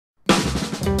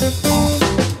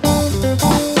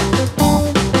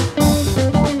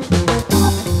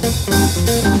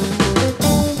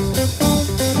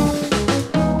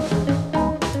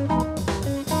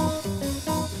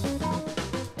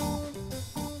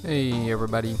Hey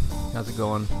everybody, how's it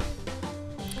going?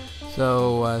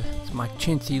 So it's my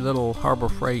chintzy little Harbor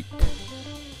Freight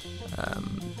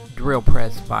drill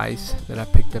press vise that I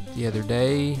picked up the other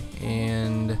day,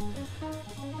 and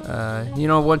you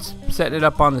know, once setting it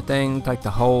up on the thing, like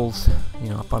the holes, you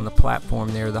know, up on the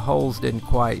platform there, the holes didn't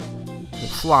quite, the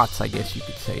slots I guess you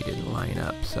could say, didn't line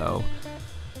up. So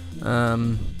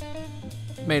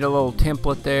made a little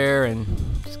template there and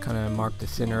just kind of marked the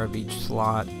center of each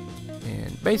slot.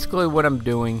 And basically what I'm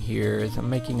doing here is I'm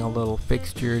making a little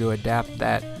fixture to adapt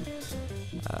that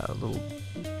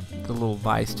the little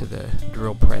vise to the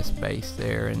drill press base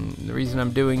there. And the reason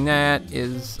I'm doing that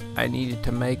is I needed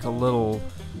to make a little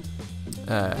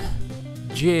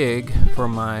jig for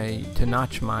to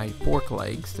notch my fork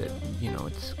legs that, you know,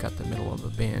 it's got the middle of a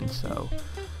bend. So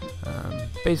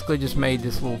basically just made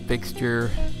this little fixture,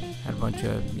 had a bunch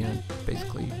of, you know,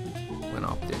 basically went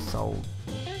off this old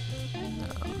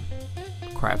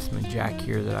Craftsman jack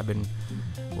here that I've been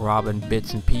robbing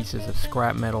bits and pieces of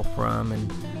scrap metal from,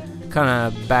 and kind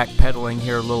of backpedaling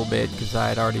here a little bit because I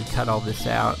had already cut all this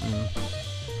out, and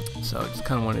so I just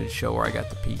kind of wanted to show where I got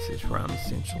the pieces from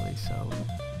essentially. So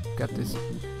got this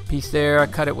piece there, I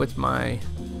cut it with my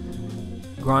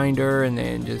grinder, and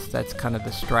then just that's kind of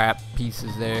the strap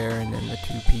pieces there, and then the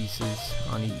two pieces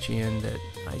on each end that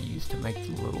I used to make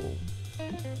the little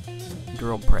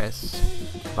drill press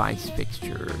vise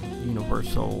fixture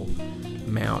universal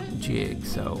mount jig.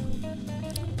 So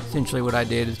essentially what I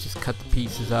did is just cut the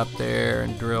pieces up there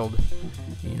and drilled,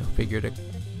 you know, figured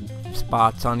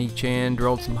spots on each end,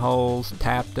 drilled some holes,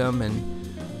 tapped them, and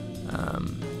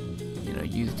you know,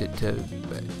 used it to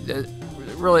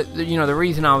really, you know, the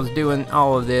reason I was doing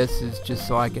all of this is just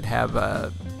so I could have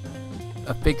a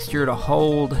fixture to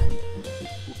hold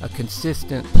a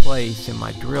consistent place in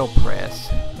my drill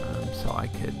press, so I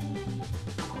could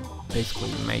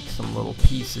basically make some little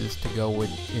pieces to go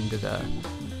into the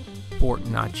fork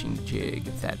notching jig,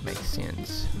 if that makes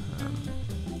sense. I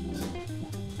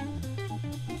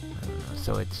don't know,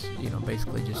 so it's, you know,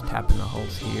 basically just tapping the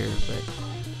holes here, but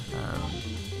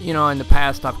you know, in the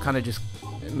past I've kind of just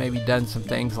maybe done some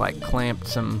things like clamped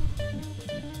some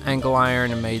angle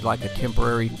iron and made like a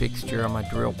temporary fixture on my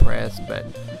drill press, but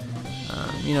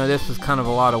you know, this was kind of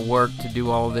a lot of work to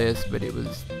do all this, but it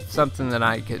was something that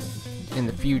I could in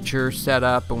the future set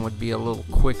up and would be a little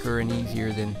quicker and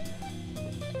easier than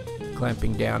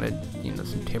clamping down at, you know,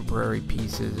 some temporary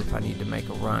pieces if I need to make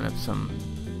a run of some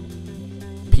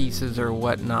pieces or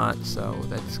whatnot. So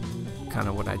that's kind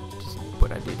of what I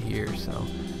did here. So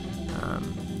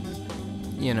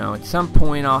you know, at some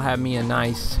point I'll have me a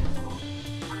nice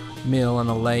mill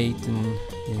and a lathe, and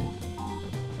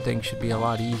things should be a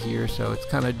lot easier. So it's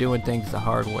kind of doing things the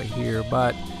hard way here,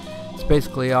 but it's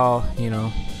basically all, you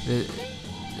know, I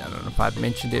don't know if I've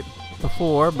mentioned it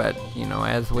before, but you know,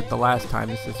 as with the last time,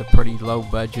 this is a pretty low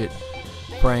budget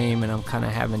frame, and I'm kind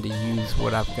of having to use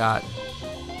what I've got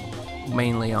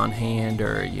mainly on hand,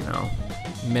 or, you know,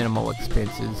 minimal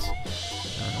expenses.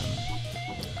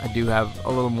 I do have a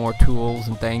little more tools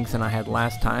and things than I had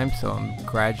last time, so I'm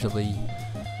gradually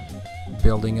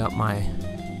building up my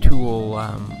tool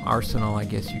arsenal, I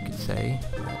guess you could say.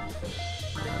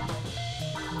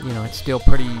 You know, it's still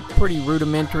pretty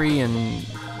rudimentary and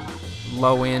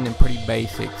low end and pretty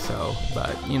basic. So,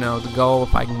 but you know, the goal,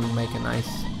 if I can make a nice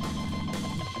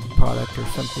product or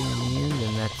something in the end,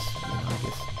 then that's, you know, I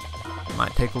guess it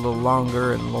might take a little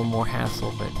longer and a little more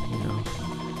hassle, but you know,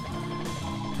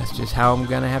 that's just how I'm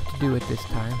gonna have to do it this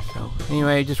time. So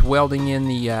anyway, just welding in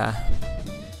the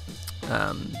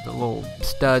little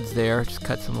studs there. Just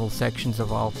cut some little sections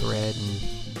of all thread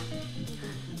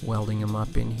and welding them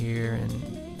up in here.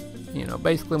 And you know,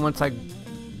 basically once I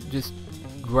just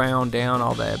ground down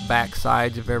all the back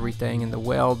sides of everything and the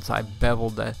welds, I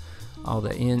beveled all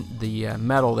the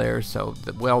metal there, so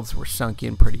the welds were sunk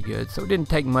in pretty good. So it didn't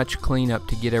take much cleanup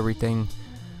to get everything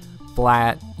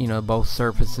flat. You know, both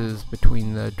surfaces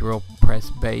between the drill press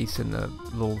base and the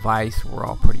little vise were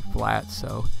all pretty flat.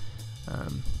 So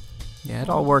yeah, it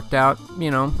all worked out. You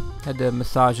know, had to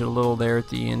massage it a little there at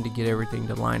the end to get everything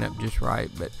to line up just right,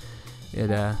 but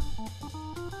it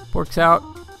works out,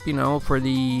 you know, for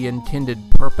the intended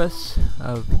purpose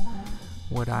of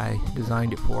what I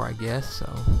designed it for, I guess. So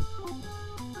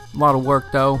a lot of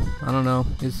work though. I don't know,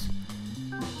 just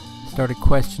started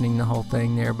questioning the whole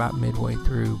thing there about midway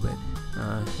through, but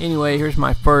anyway, here's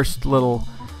my first little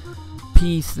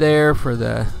piece there for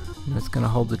the It's going to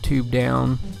hold the tube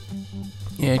down.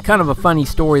 And kind of a funny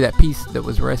story, that piece that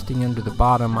was resting under the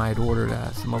bottom, I had ordered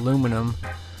some aluminum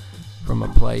from a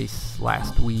place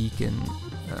last week, and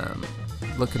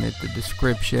looking at the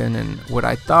description and what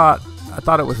I thought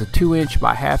it was a 2"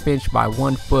 by 1/2 inch by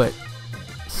 1 foot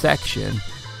section.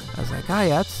 I was like, oh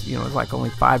yeah, that's, you know, it's like only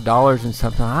 $5 and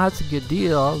something. Ah, that's a good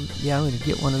deal. Yeah, I'm going to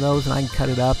get one of those, and I can cut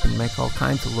it up and make all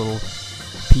kinds of little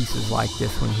pieces like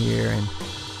this one here. And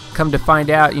come to find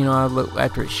out, you know,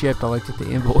 after it shipped, I looked at the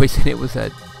invoice, and it was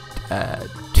a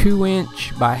 2"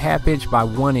 by 1/2 inch by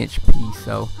 1 inch piece.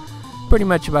 So pretty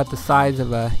much about the size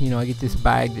of a, you know, I get this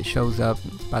bag that shows up,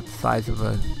 it's about the size of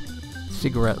a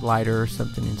cigarette lighter or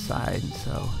something inside. And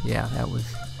so yeah, that was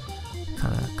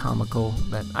kind of comical.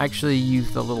 But I actually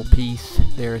used the little piece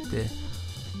there at the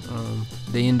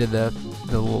end of the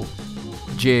little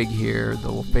jig here, the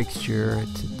little fixture.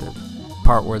 It's at the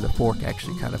part where the fork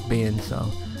actually kind of bends,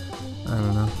 so I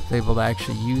don't know, I was able to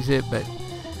actually use it. But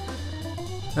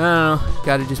I don't know,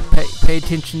 got to just pay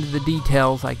attention to the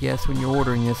details, I guess, when you're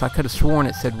ordering this. I could have sworn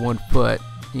it said 1 foot,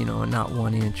 you know, and not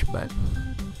 1 inch, but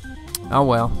oh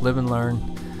well, live and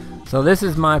learn. So this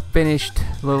is my finished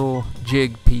little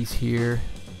jig piece here,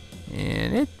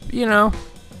 and it, you know,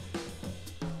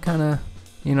 kind of,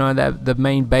 you know, that the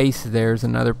main base there's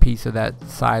another piece of that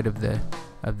side of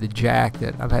the jack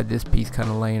that I've had this piece kind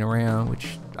of laying around,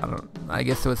 which I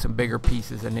guess there was some bigger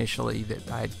pieces initially that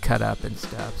I had cut up and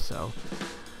stuff. So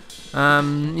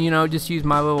you know, just use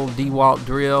my little DeWalt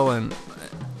drill, and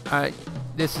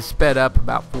this is sped up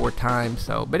about 4 times,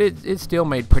 so, but it still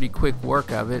made pretty quick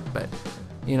work of it. But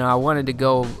you know, I wanted to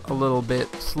go a little bit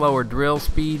slower drill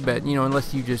speed, but you know,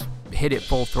 unless you just hit it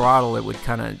full throttle, it would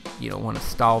kind of, you know, want to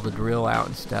stall the drill out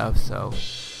and stuff. So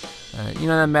you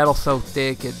know, that metal's so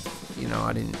thick, it, you know,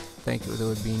 I didn't think there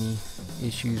would be any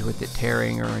issues with it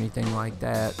tearing or anything like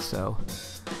that. So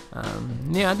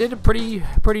yeah, I did a pretty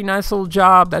nice little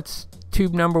job. That's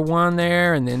tube number 1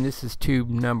 there, and then this is tube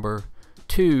number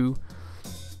 2.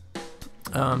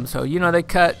 So you know, they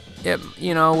cut it,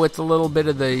 you know, with a little bit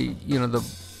of the, you know, the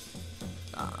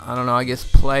I don't know, I guess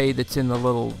play that's in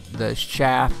the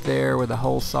shaft there where the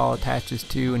hole saw attaches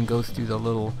to and goes through the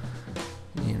little,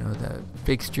 you know, the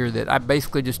fixture. That I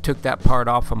basically just took that part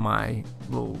off of my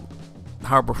little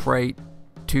Harbor Freight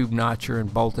tube notcher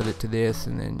and bolted it to this,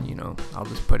 and then, you know, I'll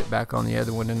just put it back on the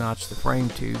other one to notch the frame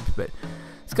tubes. But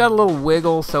it's got a little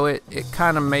wiggle, so it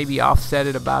kind of maybe offset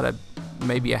it about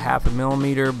maybe a 1/2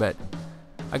 millimeter, but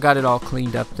I got it all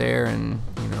cleaned up there. And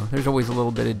you know, there's always a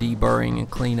little bit of deburring and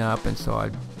cleanup, and so I,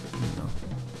 you know,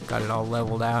 got it all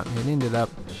leveled out, and it ended up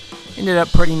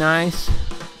pretty nice.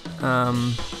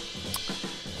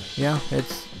 Yeah,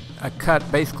 I cut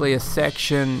basically a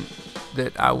section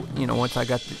that you know, once I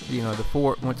got the, you know, the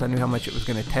fork, once I knew how much it was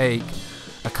going to take,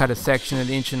 I cut a section at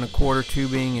 1 1/4"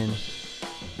 tubing and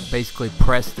basically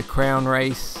pressed the crown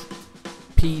race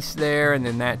piece there, and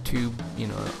then that tube, you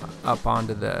know, up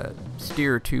onto the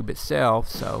steer tube itself.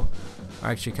 So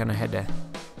I actually kind of had to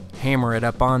hammer it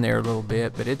up on there a little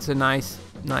bit, but it's a nice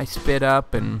fit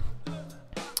up and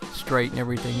straight and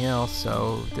everything else.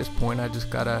 So at this point, I just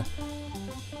gotta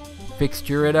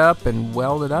fixture it up and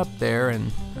weld it up there,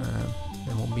 and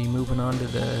then we'll be moving on to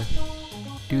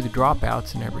do the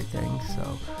dropouts and everything.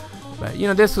 So, but you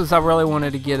know, I really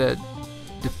wanted to get a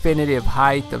definitive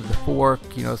height of the fork,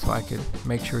 you know, so I could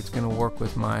make sure it's going to work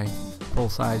with my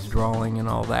full-size drawing and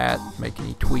all that, make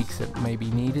any tweaks that may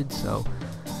be needed. So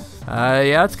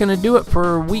yeah, that's going to do it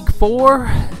for week 4,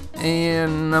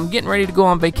 and I'm getting ready to go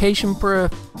on vacation for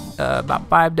about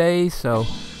 5 days. So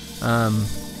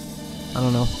I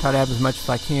don't know, try to have as much as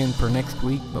I can for next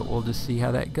week, but we'll just see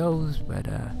how that goes. But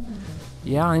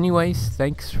yeah, anyways,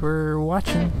 thanks for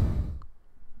watching.